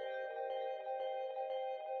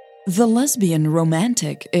The Lesbian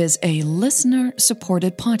Romantic is a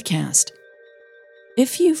listener-supported podcast.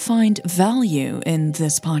 If you find value in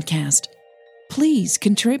this podcast, please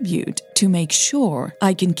contribute to make sure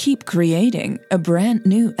I can keep creating a brand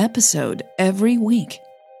new episode every week.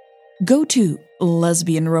 Go to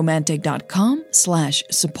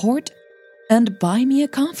lesbianromantic.com/support and buy me a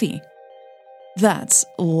coffee. That's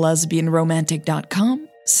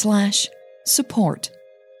lesbianromantic.com/support.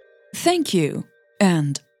 Thank you,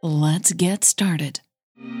 and let's get started.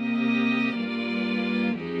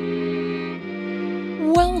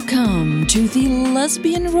 Welcome to the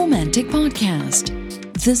Lesbian Romantic Podcast.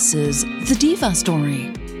 This is the Diva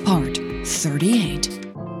Story, Part 38.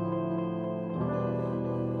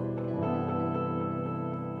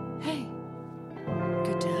 Hey,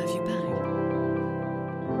 good to have you back.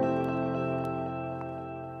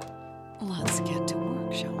 Let's get to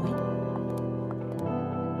work, shall we?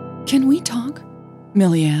 Can we talk?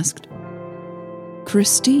 Millie asked.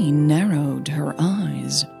 Christine narrowed her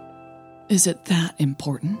eyes. Is it that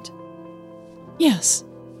important? Yes.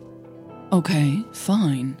 Okay,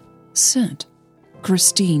 fine. Sit,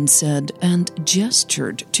 Christine said and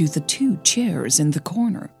gestured to the 2 chairs in the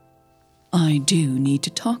corner. I do need to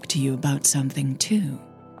talk to you about something, too.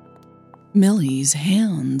 Millie's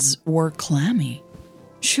hands were clammy.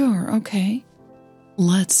 Sure, okay.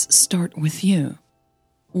 Let's start with you.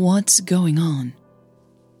 What's going on?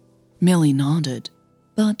 Millie nodded,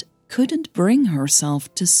 but couldn't bring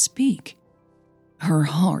herself to speak. Her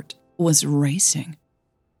heart was racing.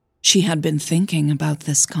 She had been thinking about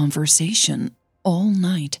this conversation all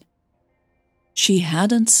night. She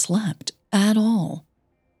hadn't slept at all.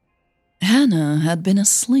 Hannah had been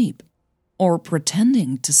asleep, or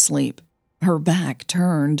pretending to sleep, her back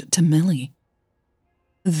turned to Millie.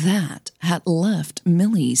 That had left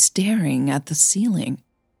Millie staring at the ceiling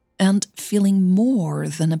and feeling more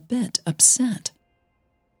than a bit upset.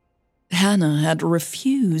 Hannah had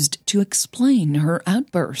refused to explain her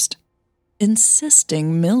outburst,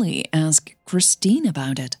 insisting Millie ask Christine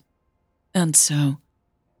about it. And so,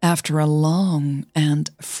 after a long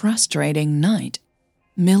and frustrating night,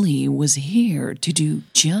 Millie was here to do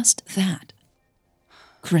just that.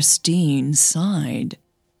 Christine sighed.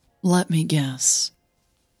 Let me guess.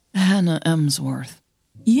 Hannah Emsworth.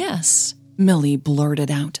 Yes, Millie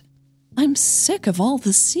blurted out. I'm sick of all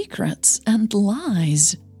the secrets and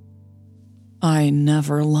lies. I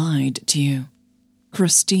never lied to you,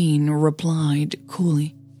 Christine replied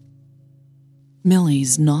coolly.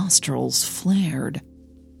 Millie's nostrils flared.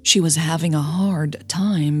 She was having a hard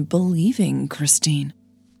time believing Christine.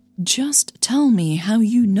 Just tell me how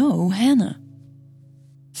you know Hannah.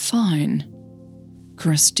 Fine.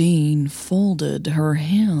 Christine folded her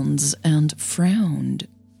hands and frowned.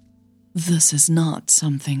 This is not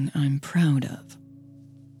something I'm proud of.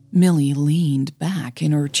 Millie leaned back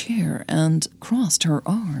in her chair and crossed her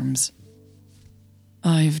arms.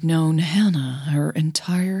 I've known Hannah her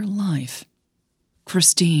entire life,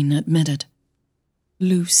 Christine admitted.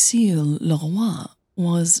 Lucille Leroy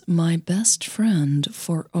was my best friend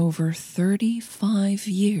for over 35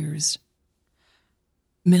 years.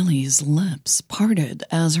 Millie's lips parted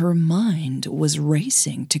as her mind was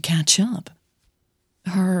racing to catch up.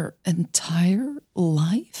 Her entire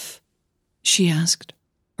life? She asked,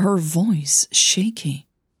 her voice shaky.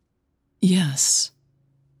 Yes,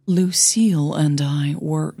 Lucille and I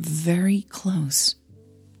were very close.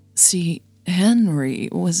 See, Henry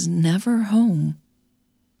was never home.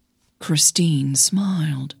 Christine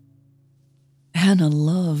smiled. Hannah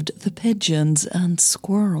loved the pigeons and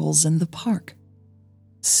squirrels in the park.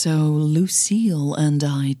 So Lucille and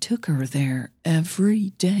I took her there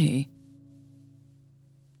every day.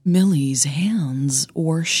 Millie's hands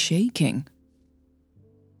were shaking.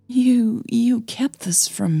 You kept this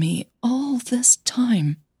from me all this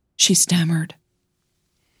time, she stammered.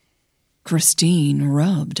 Christine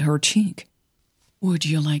rubbed her cheek. Would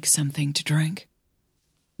you like something to drink?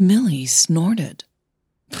 Millie snorted.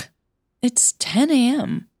 It's 10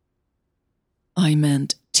 a.m. I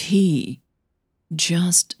meant tea.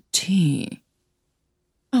 Just tea.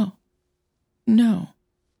 Oh, no,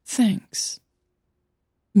 thanks.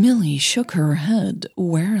 Millie shook her head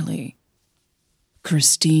warily.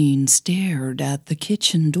 Christine stared at the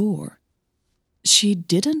kitchen door. She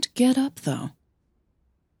didn't get up, though.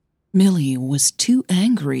 Millie was too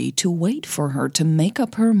angry to wait for her to make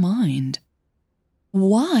up her mind.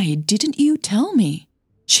 Why didn't you tell me?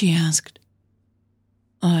 She asked.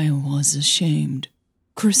 I was ashamed,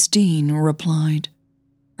 Christine replied.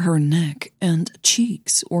 Her neck and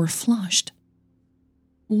cheeks were flushed.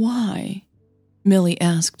 Why? Millie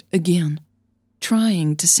asked again.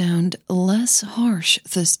 trying to sound less harsh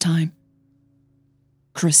this time.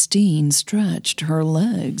 Christine stretched her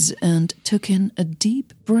legs and took in a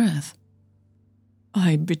deep breath.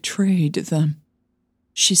 "I betrayed them,"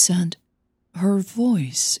 she said, her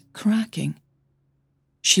voice cracking.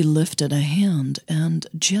 She lifted a hand and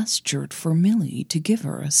gestured for Millie to give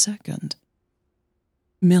her a second.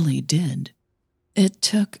 Millie did. It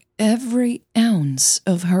took every ounce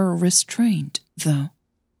of her restraint, though.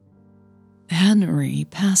 Henry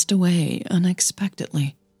passed away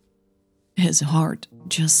unexpectedly. His heart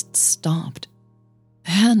just stopped.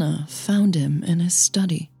 Hannah found him in his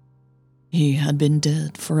study. He had been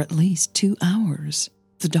dead for at least 2 hours,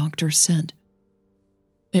 the doctor said.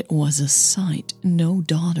 It was a sight no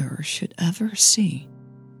daughter should ever see.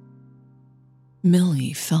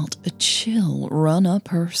 Millie felt a chill run up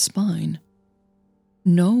her spine.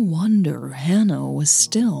 No wonder Hannah was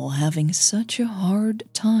still having such a hard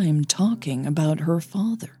time talking about her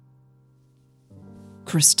father.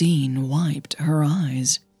 Christine wiped her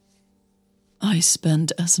eyes. "I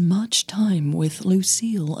spent as much time with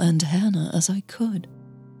Lucille and Hannah as I could.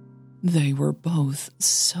 They were both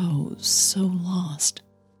so lost.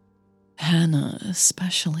 Hannah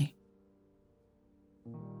especially."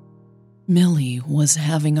 Millie was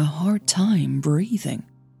having a hard time breathing.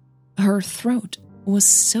 Her throat was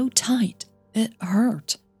so tight it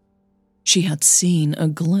hurt. She had seen a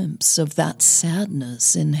glimpse of that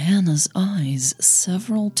sadness in Hannah's eyes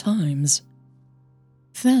several times.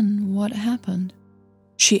 "Then what happened?"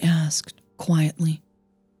 she asked quietly.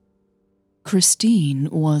 Christine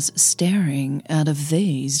was staring at a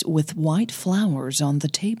vase with white flowers on the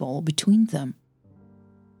table between them.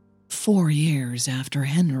 4 years after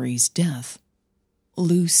Henry's death,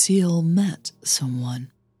 Lucille met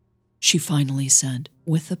someone, she finally said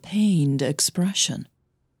with a pained expression.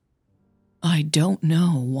 "I don't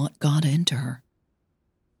know what got into her.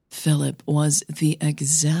 Philip was the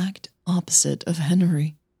exact opposite of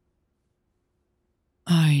Henry.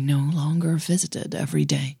 I no longer visited every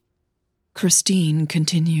day," Christine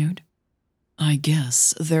continued. "I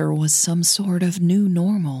guess there was some sort of new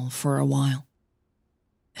normal for a while.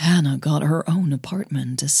 Hannah got her own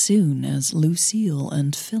apartment as soon as Lucille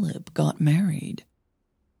and Philip got married.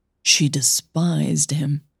 She despised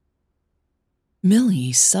him."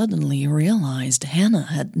 Millie suddenly realized Hannah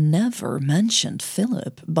had never mentioned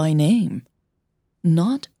Philip by name.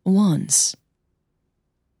 Not once.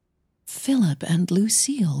 "Philip and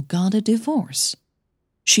Lucille got a divorce,"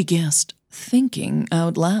 she guessed, thinking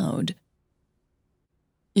out loud.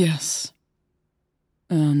 "Yes.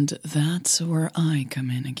 And that's where I come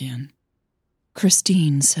in again,"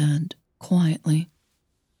 Christine said quietly.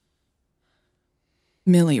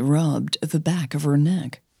 Millie rubbed the back of her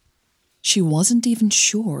neck. She wasn't even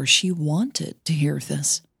sure she wanted to hear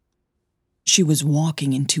this. She was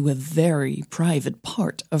walking into a very private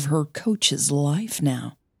part of her coach's life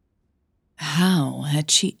now. How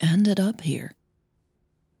had she ended up here?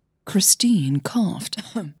 Christine coughed.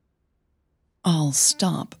 "I'll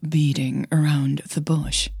stop beating around the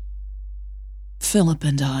bush. Philip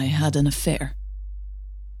and I had an affair.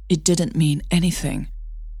 It didn't mean anything,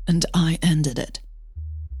 and I ended it.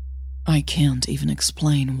 I can't even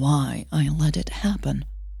explain why I let it happen.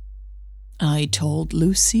 I told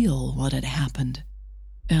Lucille what had happened,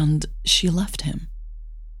 and she left him."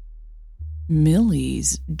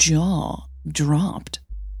 Millie's jaw dropped.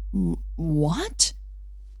 "What?"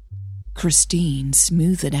 Christine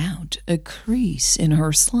smoothed out a crease in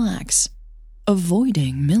her slacks,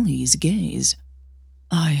 avoiding Millie's gaze.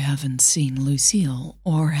 "I haven't seen Lucille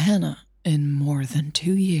or Hannah in more than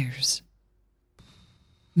 2 years."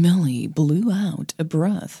 Millie blew out a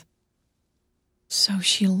breath. "So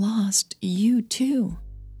she lost you too,"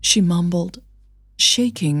 she mumbled,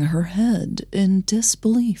 shaking her head in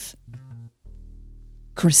disbelief.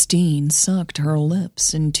 Christine sucked her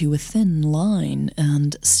lips into a thin line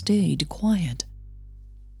and stayed quiet.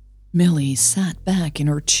 Millie sat back in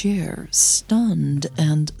her chair, stunned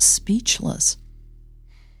and speechless.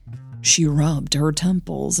 She rubbed her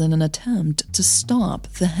temples in an attempt to stop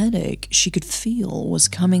the headache she could feel was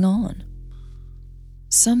coming on.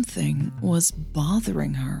 Something was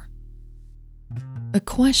bothering her. A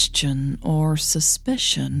question or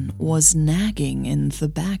suspicion was nagging in the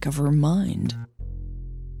back of her mind.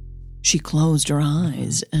 She closed her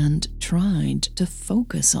eyes and tried to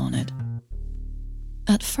focus on it.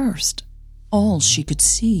 At first, all she could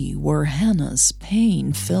see were Hannah's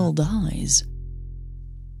pain-filled eyes.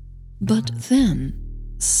 But then,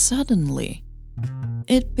 suddenly,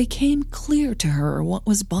 it became clear to her what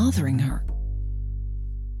was bothering her.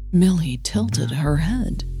 Millie tilted her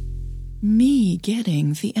head. Me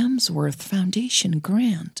getting the Emsworth Foundation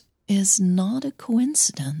grant is not a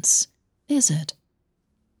coincidence, is it?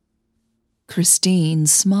 Christine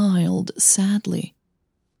smiled sadly.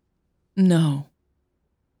 No.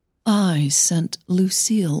 I sent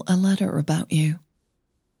Lucille a letter about you,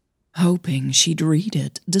 hoping she'd read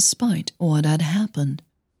it despite what had happened.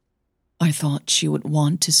 I thought she would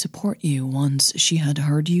want to support you once she had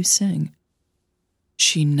heard you sing.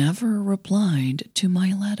 She never replied to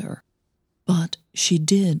my letter, but she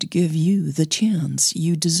did give you the chance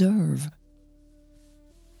you deserve.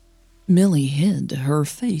 Millie hid her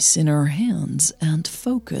face in her hands and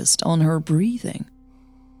focused on her breathing.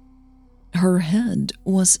 Her head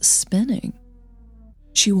was spinning.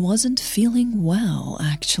 She wasn't feeling well,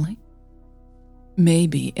 actually.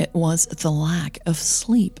 Maybe it was the lack of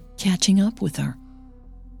sleep catching up with her.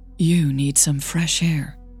 You need some fresh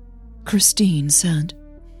air, Christine said.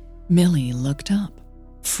 Millie looked up,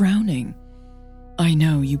 frowning. I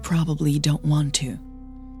know you probably don't want to,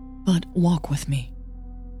 but walk with me.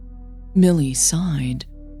 Millie sighed.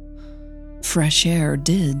 Fresh air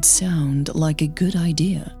did sound like a good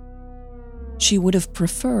idea. She would have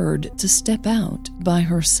preferred to step out by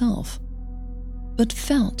herself, but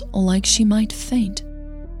felt like she might faint.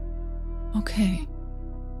 Okay,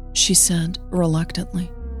 she said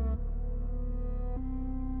reluctantly.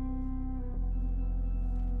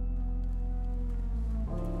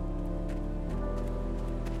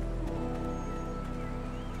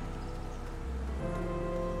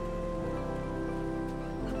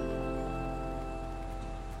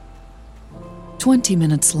 "20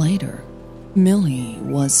 minutes later, Millie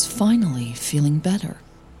was finally feeling better.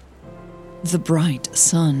 The bright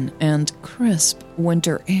sun and crisp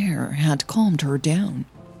winter air had calmed her down.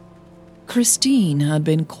 Christine had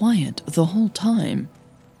been quiet the whole time,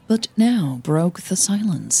 but now broke the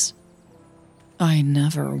silence. I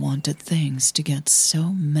never wanted things to get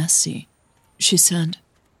so messy, she said.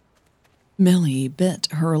 Millie bit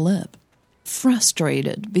her lip,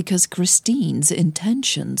 frustrated because Christine's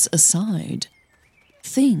intentions aside,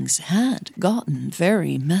 things had gotten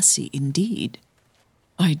very messy indeed.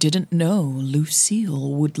 I didn't know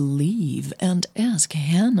Lucille would leave and ask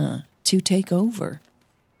Hannah to take over,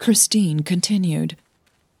 Christine continued.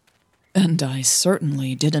 And I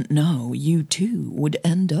certainly didn't know you two would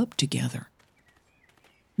end up together.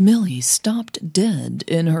 Millie stopped dead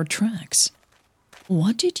in her tracks.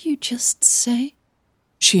 What did you just say?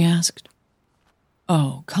 She asked.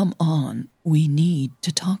 Oh, come on, we need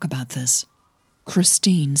to talk about this,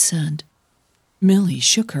 Christine said. Millie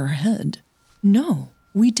shook her head. No,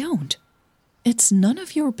 we don't. It's none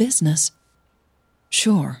of your business.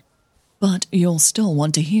 Sure, but you'll still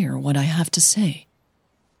want to hear what I have to say.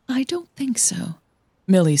 I don't think so,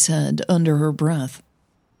 Millie said under her breath.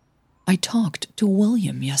 I talked to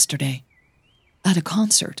William yesterday, at a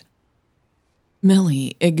concert.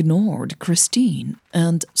 Millie ignored Christine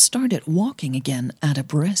and started walking again at a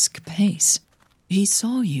brisk pace. He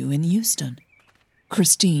saw you in Houston,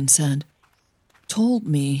 Christine said. Told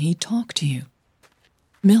me he talked to you.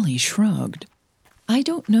 Millie shrugged. I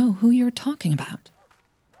don't know who you're talking about.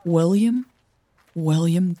 William?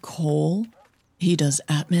 William Cole? He does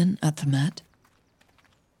admin at the Met?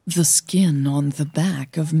 The skin on the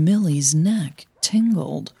back of Millie's neck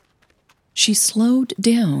tingled. She slowed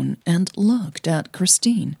down and looked at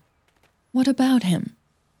Christine. What about him?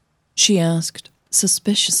 She asked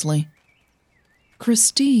suspiciously.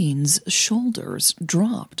 Christine's shoulders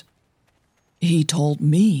dropped. He told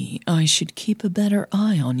me I should keep a better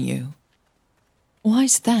eye on you.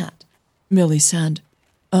 Why's that? Millie said,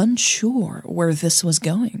 unsure where this was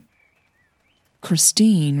going.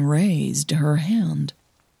 Christine raised her hand.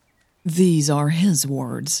 These are his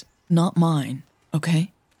words, not mine,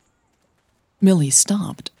 okay? Millie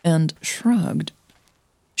stopped and shrugged.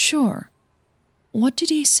 Sure. What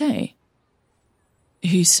did he say?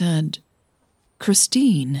 He said...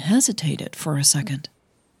 Christine hesitated for a second.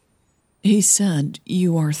 He said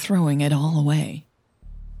you are throwing it all away.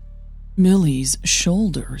 Millie's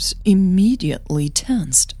shoulders immediately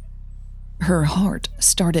tensed. Her heart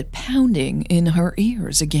started pounding in her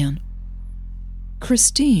ears again.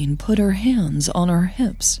 Christine put her hands on her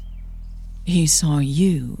hips. He saw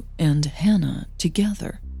you and Hannah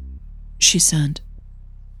together, she said.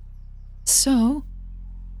 So?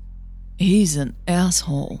 He's an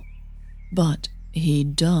asshole, but he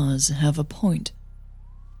does have a point.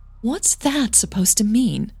 What's that supposed to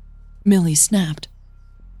mean? Millie snapped.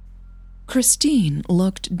 Christine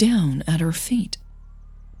looked down at her feet.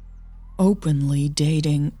 Openly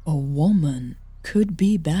dating a woman could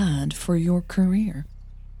be bad for your career.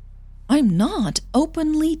 I'm not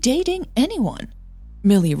openly dating anyone,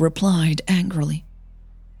 Millie replied angrily.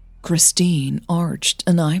 Christine arched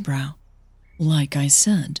an eyebrow. Like I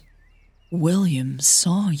said, William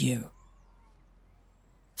saw you.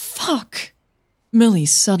 Fuck, Millie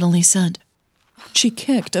suddenly said. She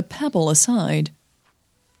kicked a pebble aside.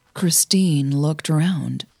 Christine looked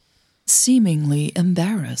around, seemingly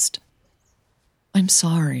embarrassed. I'm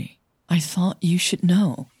sorry. I thought you should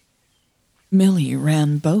know. Millie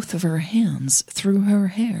ran both of her hands through her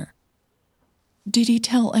hair. Did he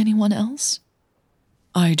tell anyone else?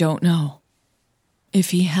 I don't know. If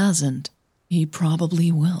he hasn't, he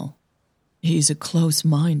probably will. He's a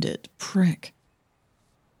close-minded prick.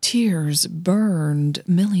 Tears burned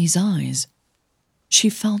Millie's eyes. She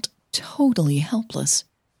felt totally helpless.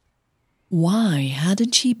 Why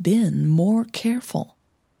hadn't she been more careful?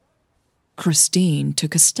 Christine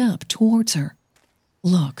took a step towards her.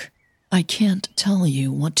 Look, I can't tell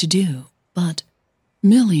you what to do, but...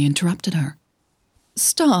 Millie interrupted her.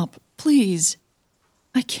 Stop, please.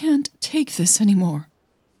 I can't take this anymore.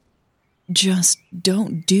 Just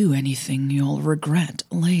don't do anything you'll regret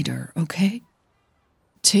later, okay?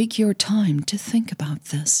 Take your time to think about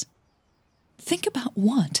this. Think about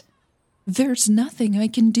what? There's nothing I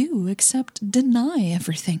can do except deny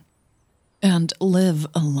everything. And live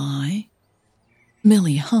a lie?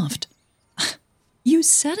 Millie huffed. You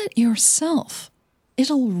said it yourself.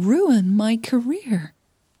 It'll ruin my career.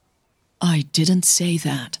 I didn't say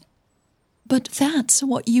that. But that's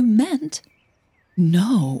what you meant.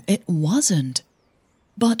 No, it wasn't.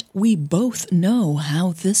 But we both know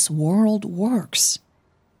how this world works.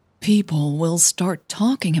 People will start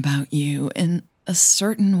talking about you in a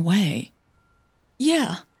certain way.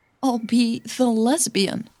 Yeah, I'll be the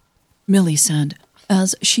lesbian, Millie said,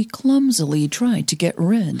 as she clumsily tried to get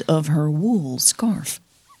rid of her wool scarf.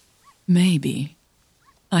 Maybe.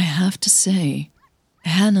 I have to say,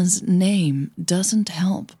 Hannah's name doesn't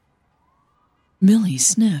help. Millie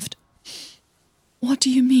sniffed. What do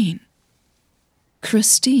you mean?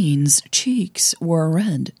 Christine's cheeks were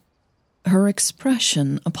red, her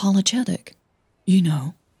expression apologetic. You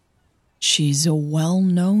know, she's a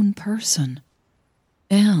well-known person,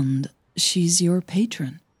 and she's your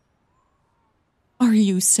patron. Are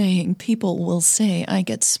you saying people will say I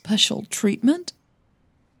get special treatment?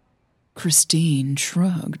 Christine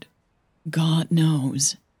shrugged. God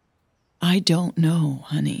knows. I don't know,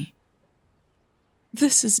 honey.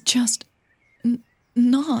 This is just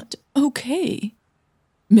not okay,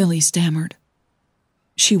 Millie stammered.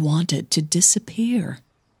 She wanted to disappear.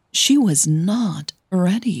 She was not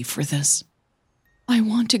ready for this. I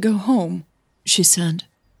want to go home, she said.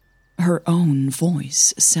 Her own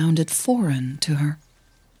voice sounded foreign to her.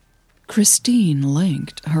 Christine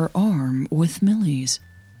linked her arm with Millie's.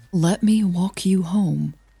 Let me walk you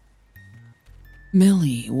home.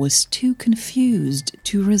 Millie was too confused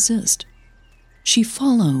to resist. She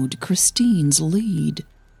followed Christine's lead,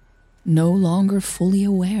 no longer fully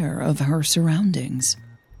aware of her surroundings.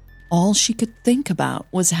 All she could think about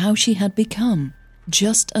was how she had become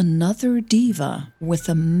just another diva with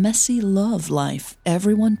a messy love life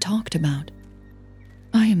everyone talked about.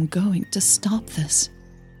 I am going to stop this,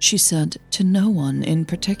 she said to no one in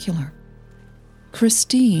particular.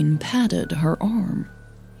 Christine patted her arm.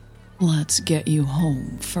 Let's get you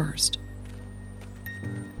home first.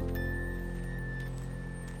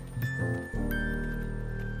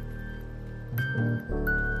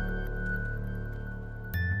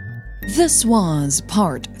 This was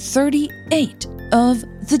part 38 of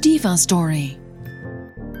the Diva Story.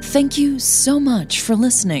 Thank you so much for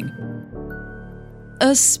listening.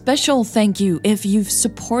 A special thank you if you've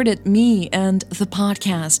supported me and the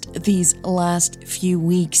podcast these last few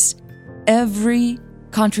weeks. Every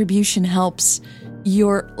contribution helps.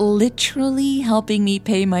 You're literally helping me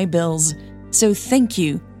pay my bills, so thank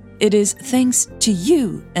you. It is thanks to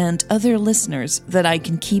you and other listeners that I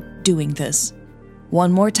can keep doing this.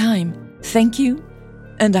 One more time, thank you,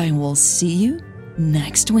 and I will see you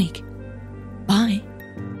next week. Bye.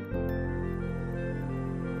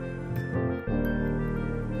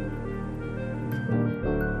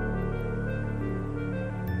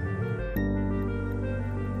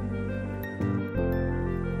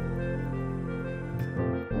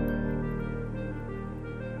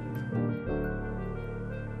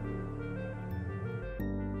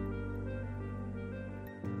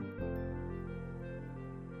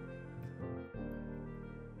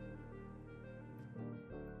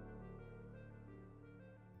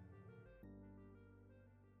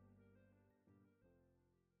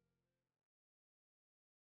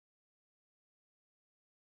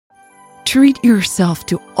 Treat yourself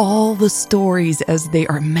to all the stories as they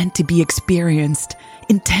are meant to be experienced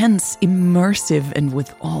intense, immersive, and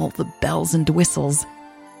with all the bells and whistles.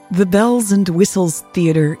 The Bells and Whistles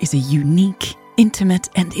Theater is a unique, intimate,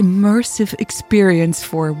 and immersive experience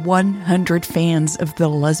for 100 fans of the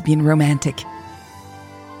lesbian romantic.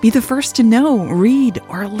 Be the first to know, read,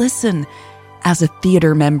 or listen. As a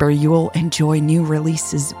theater member, you'll enjoy new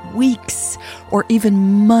releases weeks or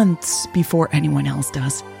even months before anyone else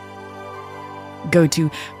does. Go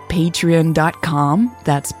to patreon.com,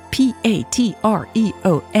 that's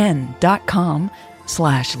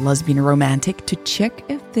patreon.com/lesbianromantic to check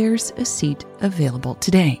if there's a seat available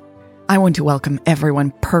today. I want to welcome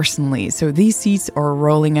everyone personally, so these seats are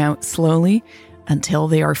rolling out slowly until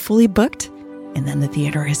they are fully booked, and then the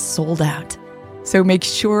theater is sold out. So make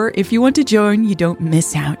sure if you want to join, you don't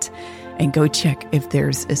miss out, and go check if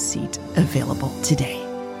there's a seat available today.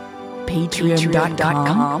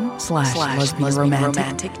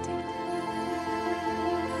 Patreon.com/lesbianromantic.